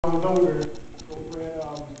I was older,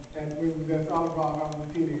 and we was at Olive Garden, I was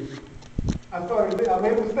a teenager. I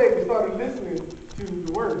made a mistake and started listening to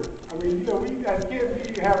the word. I mean, we as kids,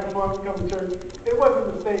 we have fun, we come to church. It wasn't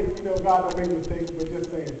a mistake, God don't make mistakes, but just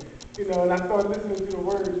saying. And I started listening to the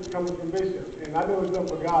word coming from Bishop, and I know it's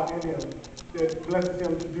something for God in him that blesses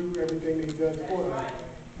him to do everything that he does for us.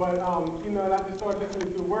 But, and I just started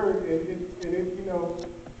listening to the word,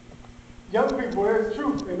 young people, there's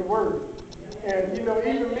truth in the word. And,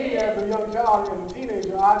 even me as a young child, as a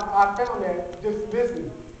teenager, I found that just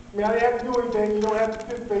listening. I mean, I didn't have to do anything. You don't have to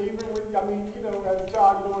participate. Even with, as a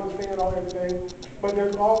child, you don't understand all everything. But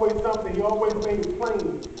there's always something. He always made it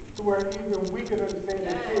plain to where even we could understand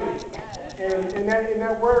as kids. And in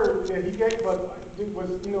that word that he gave us, it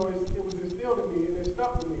was instilled in me, and it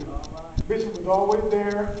stuck with me. Bishop was always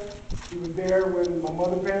there. He was there when my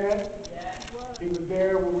mother passed. He was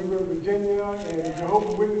there when we were in Virginia, and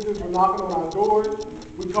Jehovah's Witnesses were knocking on our doors.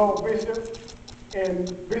 We called Bishop,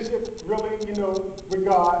 and Bishop really, with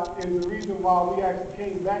God, is the reason why we actually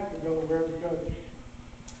came back to Delaware, because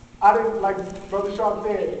I didn't, like Brother Sharp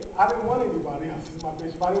said, I didn't want anybody else as my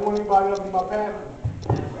bishop. I didn't want anybody else as my pastor.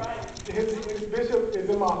 His bishop is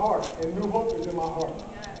in my heart, and New Hope is in my heart.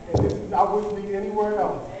 And I wouldn't be anywhere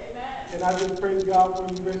else. And I just praise God for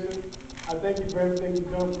you, Bishop. I thank you for everything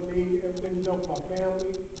you've done for me, everything you've done for my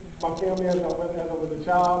family. My family as I was a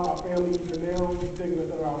child, my family even now, you've taken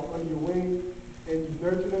us under your wing, and you've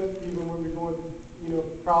nurtured us even when we're going through,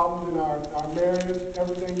 problems in our marriage.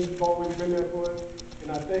 Everything you've always been there for us.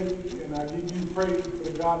 And I thank you, and I give you praise for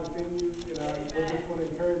the God that's in you. And I just want to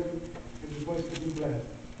encourage you and just want you to be blessed.